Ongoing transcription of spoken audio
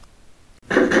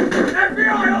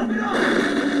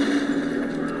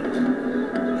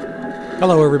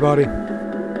Hello, everybody.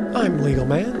 I'm Legal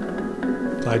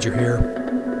Man. Glad you're here.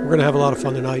 We're going to have a lot of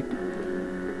fun tonight.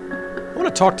 I want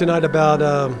to talk tonight about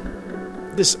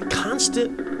this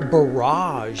constant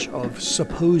barrage of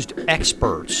supposed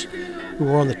experts who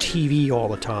are on the TV all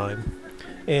the time.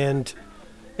 And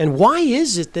why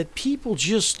is it that people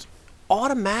just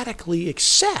automatically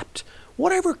accept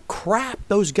whatever crap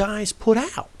those guys put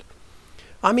out?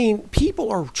 I mean,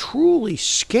 people are truly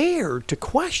scared to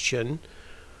question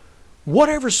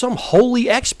whatever some holy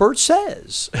expert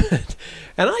says.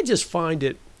 And I just find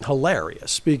it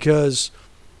hilarious because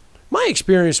my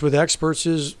experience with experts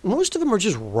is most of them are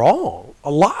just wrong.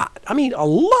 A lot. I mean, a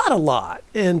lot.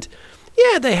 And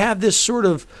yeah, they have this sort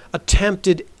of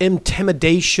attempted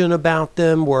intimidation about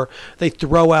them where they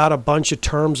throw out a bunch of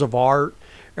terms of art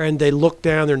and they look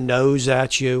down their nose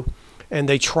at you and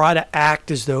they try to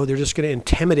act as though they're just going to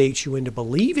intimidate you into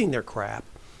believing their crap.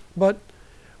 But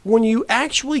when you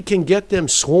actually can get them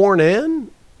sworn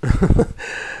in,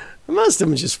 most of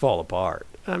them just fall apart.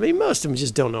 I mean, most of them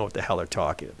just don't know what the hell they're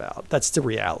talking about. That's the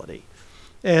reality.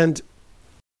 And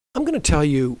I'm going to tell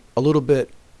you a little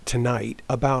bit tonight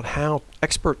about how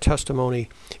expert testimony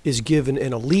is given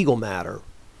in a legal matter.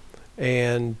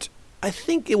 And I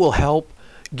think it will help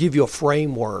give you a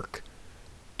framework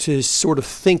to sort of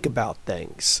think about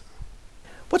things.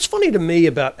 What's funny to me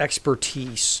about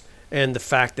expertise and the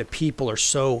fact that people are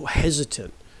so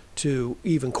hesitant to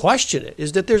even question it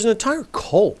is that there's an entire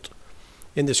cult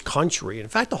in this country. In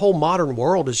fact, the whole modern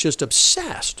world is just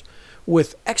obsessed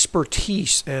with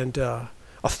expertise and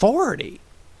authority.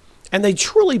 And they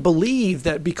truly believe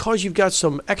that because you've got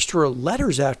some extra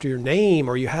letters after your name,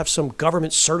 or you have some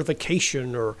government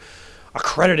certification or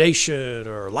accreditation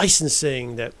or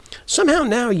licensing, that somehow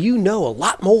now you know a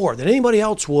lot more than anybody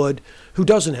else would who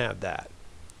doesn't have that.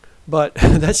 But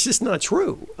that's just not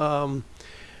true.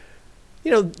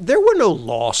 There were no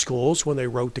law schools when they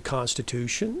wrote the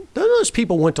Constitution. None of those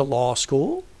people went to law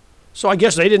school. So I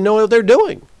guess they didn't know what they're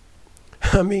doing.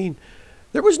 I mean,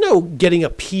 there was no getting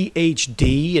a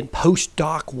PhD and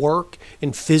postdoc work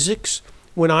in physics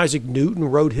when Isaac Newton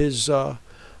wrote his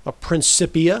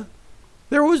Principia.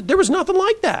 There was nothing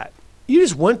like that. You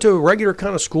just went to a regular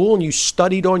kind of school and you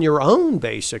studied on your own,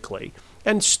 basically.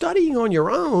 And studying on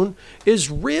your own is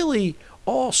really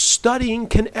all studying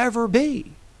can ever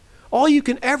be. All you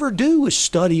can ever do is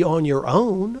study on your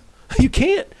own. You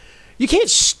can't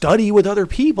study with other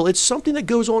people. It's something that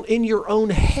goes on in your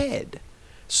own head.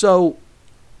 So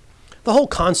the whole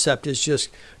concept is just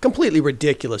completely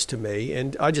ridiculous to me,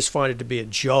 and I just find it to be a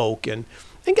joke. And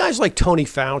guys like Tony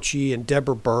Fauci and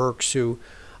Deborah Birx, who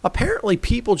apparently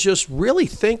people just really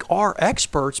think are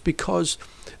experts because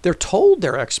they're told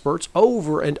they're experts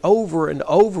over and over and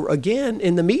over again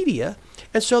in the media,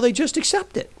 and so they just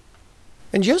accept it.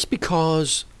 And just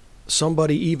because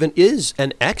somebody even is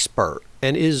an expert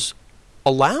and is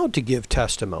allowed to give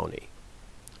testimony,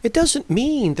 it doesn't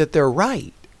mean that they're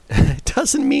right. It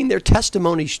doesn't mean their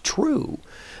testimony's true.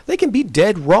 They can be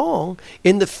dead wrong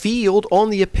in the field on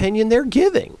the opinion they're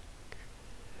giving.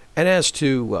 And as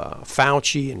to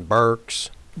Fauci and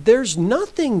Birx, there's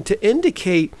nothing to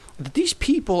indicate that these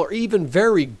people are even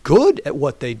very good at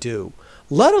what they do,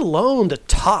 let alone the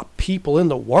top people in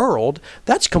the world.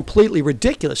 That's completely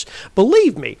ridiculous.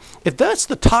 Believe me, if that's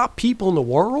the top people in the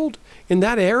world in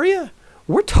that area,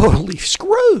 we're totally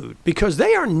screwed because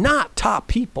they are not top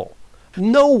people.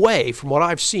 No way, from what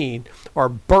I've seen, are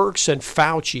Birx and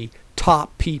Fauci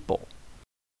top people.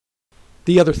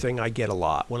 The other thing I get a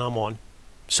lot when I'm on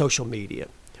social media,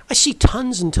 I see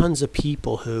tons and tons of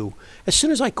people who, as soon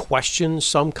as I question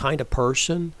some kind of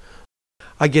person,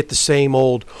 I get the same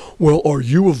old, well, are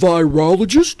you a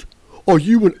virologist? Are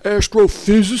you an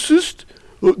astrophysicist?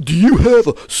 Do you have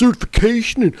a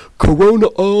certification in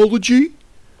coronaology?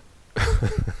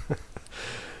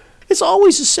 It's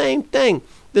always the same thing.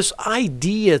 This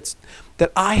idea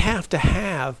that I have to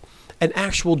have an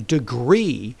actual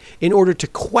degree in order to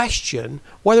question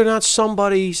whether or not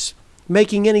somebody's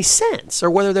making any sense or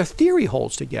whether their theory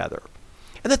holds together.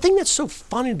 And the thing that's so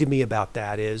funny to me about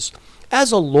that is,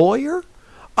 as a lawyer,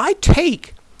 I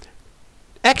take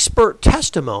expert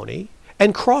testimony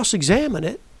and cross-examine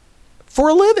it for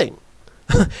a living.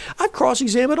 I've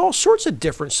cross-examined all sorts of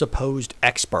different supposed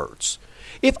experts.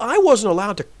 If I wasn't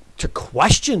allowed to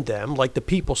question them like the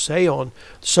people say on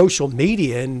social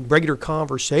media and regular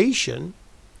conversation,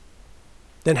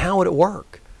 then how would it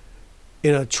work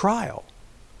in a trial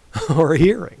or a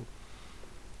hearing?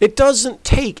 It doesn't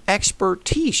take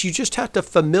expertise. You just have to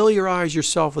familiarize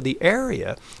yourself with the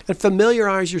area and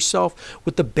familiarize yourself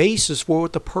with the basis for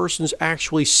what the person's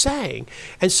actually saying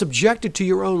and subject it to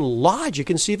your own logic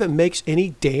and see if it makes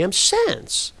any damn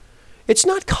sense. It's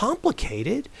not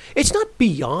complicated. It's not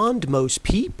beyond most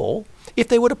people if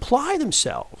they would apply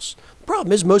themselves. The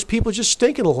problem is most people are just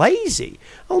stinking lazy.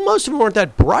 Well, most of them aren't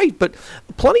that bright, but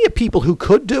plenty of people who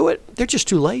could do it, they're just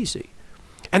too lazy.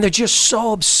 And they're just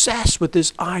so obsessed with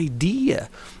this idea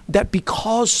that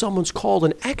because someone's called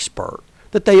an expert,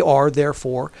 that they are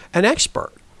therefore an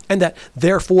expert. And that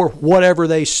therefore whatever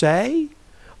they say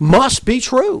must be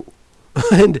true.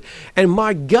 And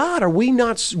my God, are we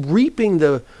not reaping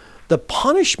the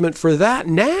punishment for that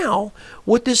now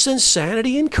with this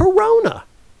insanity in Corona?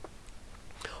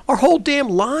 Our whole damn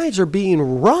lives are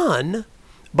being run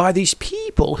by these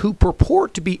people who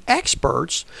purport to be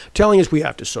experts, telling us we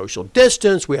have to social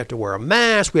distance, we have to wear a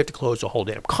mask, we have to close the whole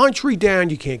damn country down,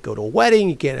 you can't go to a wedding,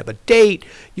 you can't have a date,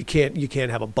 you can't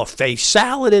have a buffet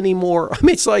salad anymore. I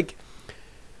mean, it's like,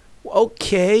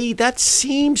 okay, that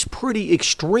seems pretty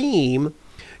extreme.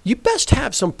 You best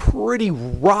have some pretty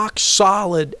rock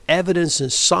solid evidence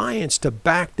and science to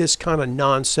back this kind of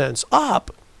nonsense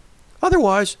up.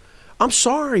 Otherwise, I'm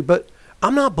sorry, but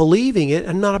I'm not believing it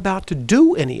and not about to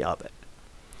do any of it.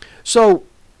 So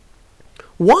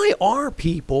why are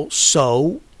people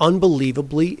so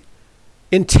unbelievably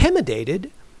intimidated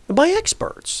by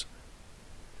experts?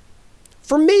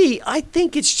 For me, I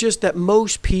think it's just that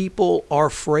most people are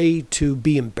afraid to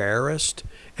be embarrassed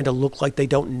and to look like they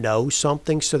don't know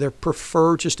something, so they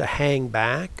prefer just to hang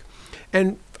back.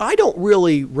 And I don't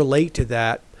really relate to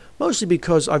that, mostly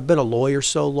because I've been a lawyer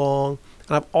so long.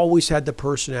 And I've always had the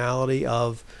personality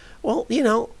of, well,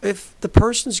 if the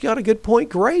person's got a good point,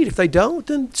 great. If they don't,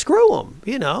 then screw them.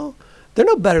 They're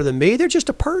no better than me. They're just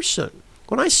a person.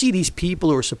 When I see these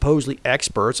people who are supposedly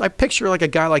experts, I picture like a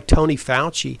guy like Tony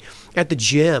Fauci at the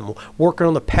gym working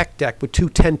on the pec deck with two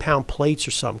 10-pound plates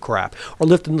or some crap, or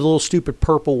lifting the little stupid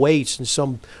purple weights and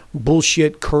some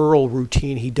bullshit curl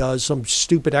routine he does, some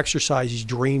stupid exercise he's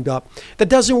dreamed up that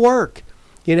doesn't work.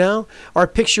 Or I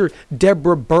picture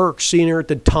Deborah Burke seeing her at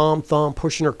the Tom Thumb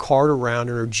pushing her cart around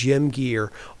in her gym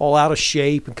gear, all out of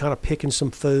shape and kind of picking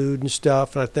some food and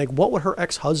stuff. And I think, what would her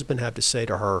ex-husband have to say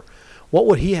to her? What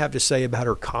would he have to say about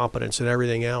her competence and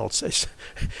everything else?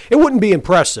 It wouldn't be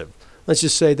impressive. Let's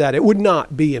just say that. It would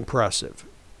not be impressive.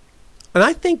 And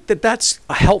I think that that's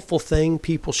a helpful thing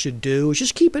people should do, is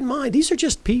just keep in mind, these are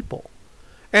just people.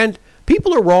 And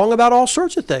people are wrong about all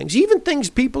sorts of things, even things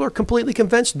people are completely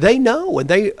convinced they know and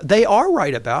they are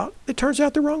right about. It turns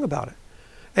out they're wrong about it.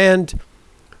 And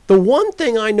the one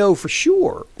thing I know for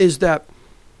sure is that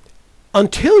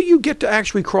until you get to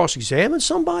actually cross-examine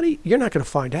somebody, you're not going to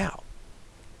find out.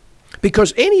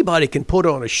 Because anybody can put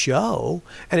on a show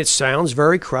and it sounds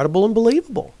very credible and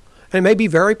believable. And it may be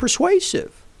very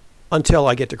persuasive until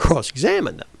I get to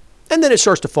cross-examine them. And then it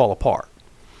starts to fall apart.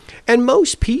 And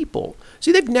most people,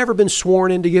 see, they've never been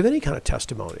sworn in to give any kind of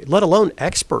testimony, let alone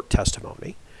expert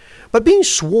testimony. But being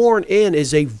sworn in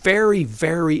is a very,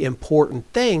 very important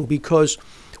thing, because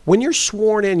when you're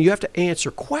sworn in, you have to answer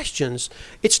questions.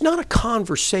 It's not a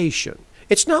conversation.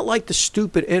 It's not like the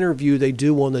stupid interview they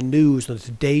do on the news on the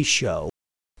Today Show.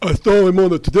 I saw him on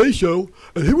the Today Show,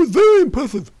 and he was very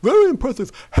impressive, very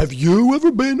impressive. Have you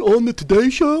ever been on the Today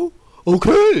Show?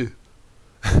 Okay.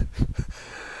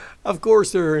 Of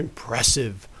course, they're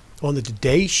impressive on the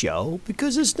Today Show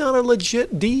because it's not a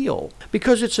legit deal,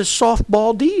 because it's a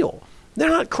softball deal.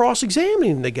 They're not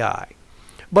cross-examining the guy.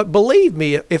 But believe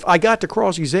me, if I got to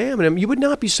cross-examine him, you would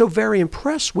not be so very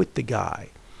impressed with the guy.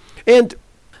 And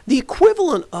the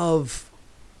equivalent of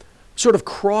sort of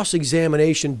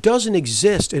cross-examination doesn't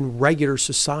exist in regular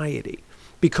society,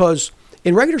 because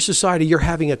in regular society, you're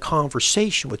having a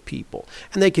conversation with people,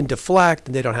 and they can deflect,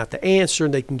 and they don't have to answer,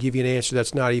 and they can give you an answer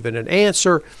that's not even an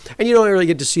answer, and you don't really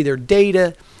get to see their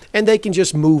data, and they can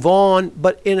just move on.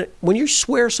 But when you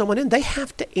swear someone in, they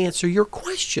have to answer your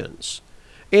questions.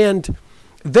 And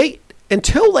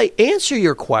until they answer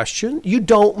your question, you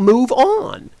don't move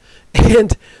on.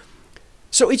 And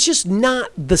so it's just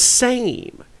not the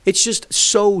same. It's just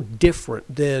so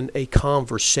different than a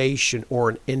conversation or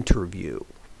an interview.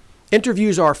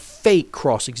 Interviews are fake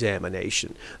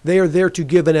cross-examination. They are there to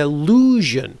give an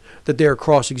illusion that they're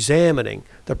cross-examining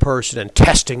the person and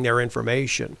testing their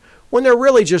information, when they're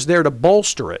really just there to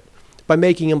bolster it by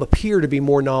making them appear to be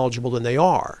more knowledgeable than they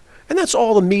are. And that's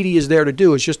all the media is there to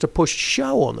do, is just to push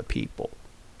show on the people.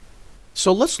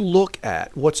 So let's look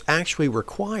at what's actually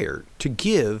required to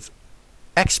give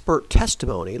expert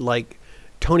testimony like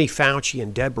Tony Fauci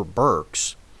and Deborah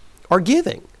Birx are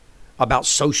giving. about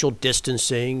social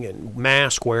distancing and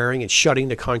mask wearing and shutting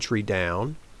the country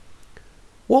down?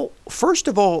 Well, first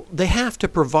of all, they have to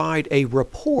provide a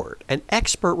report, an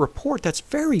expert report that's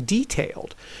very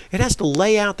detailed. It has to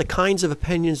lay out the kinds of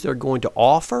opinions they're going to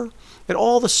offer and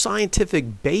all the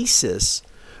scientific basis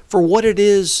for what it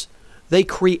is they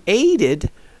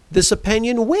created this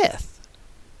opinion with.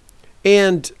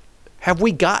 And have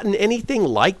we gotten anything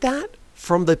like that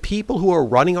from the people who are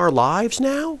running our lives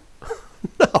now?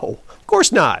 No, of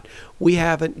course not. We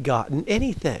haven't gotten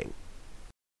anything.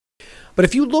 But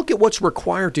if you look at what's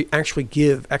required to actually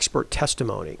give expert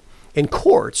testimony in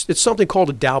courts, it's something called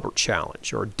a Daubert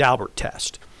challenge or a Daubert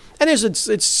test. And it's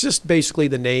just basically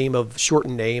the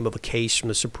shortened name of a case from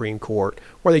the Supreme Court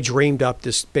where they dreamed up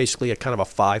this basically a kind of a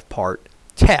 5-part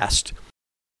test.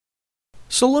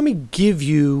 So let me give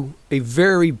you a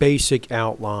very basic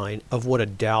outline of what a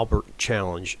Daubert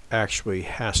challenge actually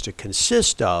has to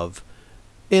consist of,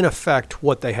 in effect,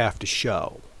 what they have to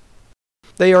show.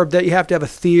 That you have to have a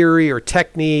theory or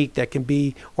technique that can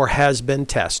be or has been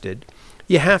tested.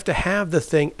 You have to have the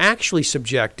thing actually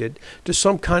subjected to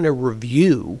some kind of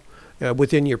review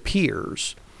within your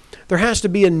peers. There has to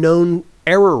be a known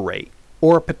error rate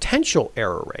or a potential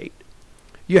error rate.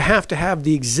 You have to have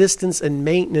the existence and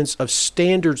maintenance of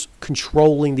standards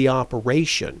controlling the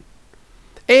operation.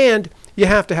 And you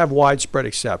have to have widespread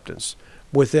acceptance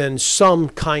within some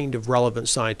kind of relevant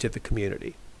scientific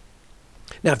community.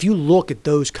 Now, if you look at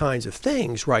those kinds of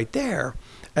things right there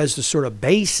as the sort of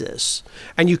basis,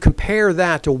 and you compare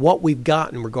that to what we've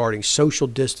gotten regarding social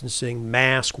distancing,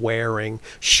 mask wearing,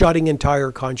 shutting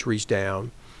entire countries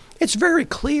down, it's very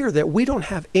clear that we don't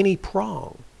have any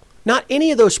prong. Not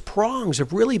any of those prongs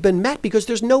have really been met because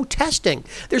there's no testing.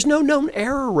 There's no known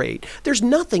error rate. There's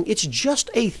nothing. It's just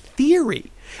a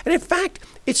theory. And in fact,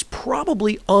 it's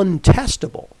probably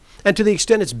untestable. And to the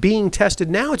extent it's being tested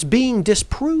now, it's being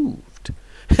disproved.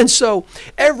 And so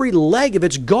every leg of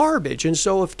it's garbage. And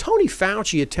so if Tony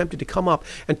Fauci attempted to come up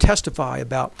and testify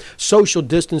about social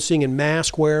distancing and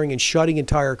mask wearing and shutting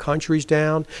entire countries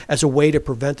down as a way to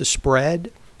prevent the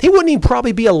spread, he wouldn't even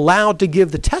probably be allowed to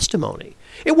give the testimony.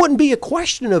 It wouldn't be a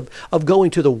question of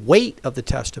going to the weight of the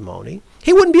testimony.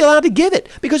 He wouldn't be allowed to give it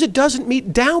because it doesn't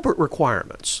meet Daubert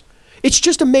requirements. It's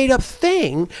just a made-up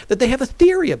thing that they have a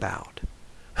theory about.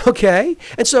 Okay?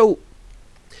 And so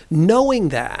knowing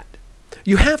that,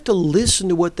 you have to listen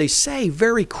to what they say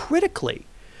very critically,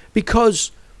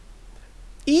 because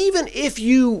even if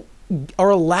you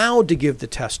are allowed to give the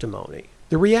testimony,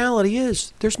 the reality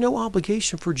is there's no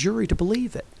obligation for a jury to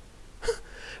believe it.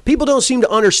 People don't seem to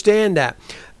understand that.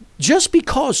 Just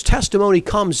because testimony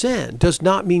comes in does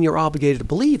not mean you're obligated to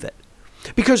believe it,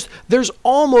 because there's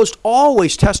almost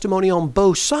always testimony on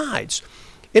both sides.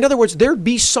 In other words, there'd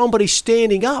be somebody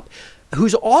standing up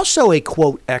who's also a,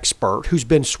 quote, expert, who's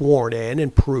been sworn in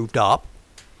and proved up,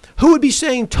 who would be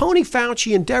saying Tony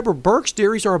Fauci and Deborah Birx's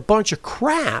theories are a bunch of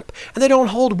crap and they don't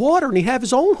hold water, and he'd have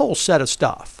his own whole set of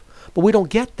stuff. But we don't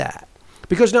get that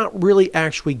because we're not really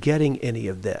actually getting any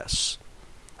of this.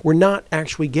 We're not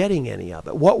actually getting any of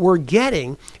it. What we're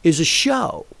getting is a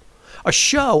show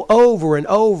over and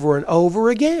over and over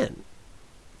again.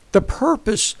 The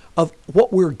purpose of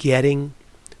what we're getting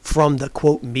from the,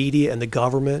 quote, media and the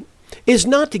government is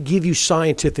not to give you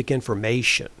scientific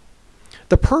information.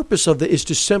 The purpose of it is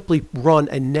to simply run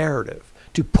a narrative,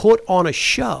 to put on a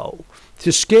show,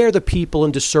 to scare the people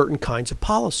into certain kinds of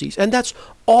policies. And that's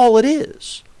all it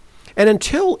is. And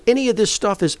until any of this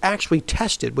stuff is actually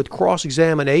tested with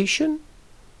cross-examination,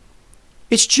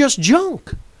 it's just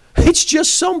junk. It's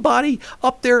just somebody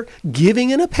up there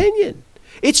giving an opinion.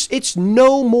 It's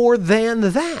no more than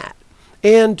that.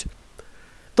 And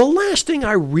the last thing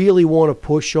I really want to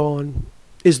push on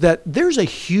is that there's a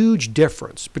huge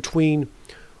difference between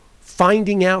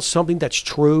finding out something that's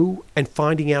true and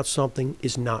finding out something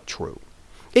is not true.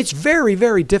 It's very,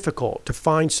 very difficult to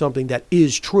find something that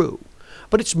is true,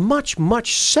 but it's much,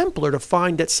 much simpler to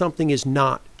find that something is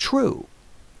not true.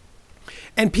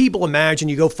 And people imagine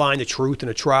you go find the truth in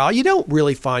a trial. You don't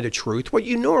really find the truth. What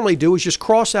you normally do is just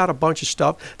cross out a bunch of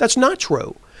stuff that's not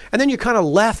true, and then you're kind of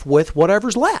left with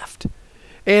whatever's left.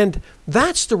 And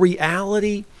that's the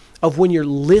reality of when you're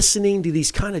listening to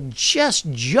these kind of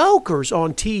just jokers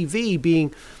on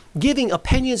TV giving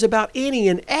opinions about any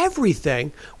and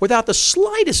everything without the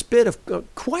slightest bit of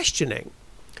questioning.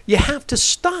 You have to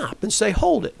stop and say,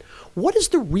 hold it. What is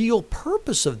the real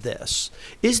purpose of this?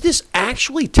 Is this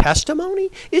actually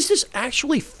testimony? Is this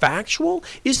actually factual?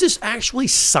 Is this actually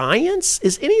science?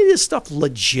 Is any of this stuff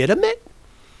legitimate?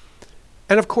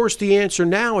 And of course, the answer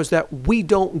now is that we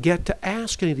don't get to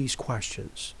ask any of these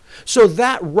questions So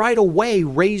that right away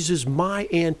raises my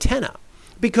antenna,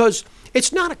 because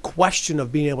it's not a question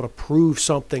of being able to prove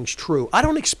something's true. I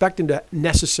don't expect him to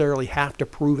necessarily have to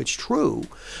prove it's true,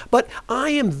 but I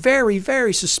am very,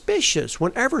 very suspicious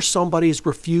whenever somebody is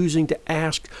refusing to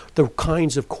ask the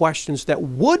kinds of questions that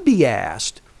would be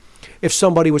asked if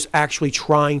somebody was actually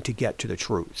trying to get to the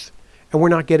truth. And we're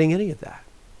not getting any of that.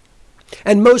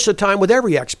 And most of the time with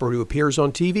every expert who appears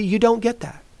on TV, you don't get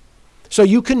that. So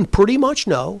you can pretty much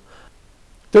know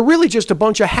they're really just a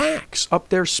bunch of hacks up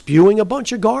there spewing a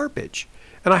bunch of garbage.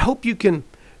 And I hope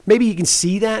maybe you can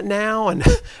see that now, and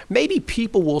maybe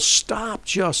people will stop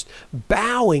just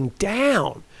bowing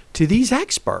down to these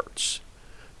experts,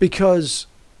 because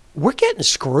we're getting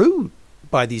screwed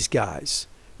by these guys,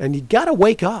 and you got to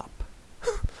wake up.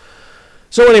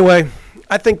 So anyway,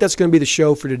 I think that's going to be the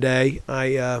show for today.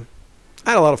 I had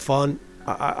a lot of fun.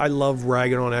 I love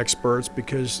ragging on experts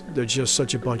because they're just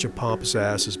such a bunch of pompous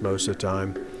asses most of the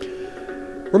time.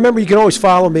 Remember, you can always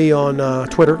follow me on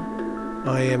Twitter.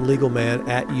 I am LegalMan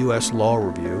at US Law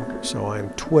Review. So I am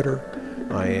Twitter.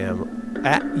 I am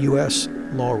at US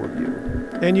Law Review.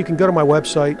 And you can go to my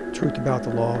website,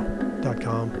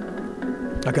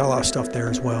 truthaboutthelaw.com. I got a lot of stuff there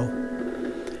as well.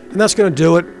 And that's going to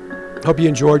do it. Hope you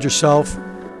enjoyed yourself.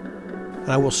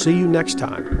 And I will see you next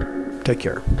time. Take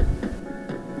care.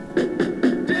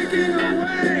 Taking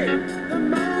away the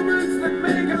moments that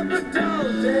make up a dull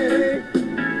day.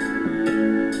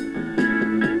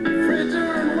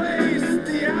 Fritter and waste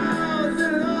the hours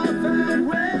in an off-hand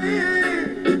way.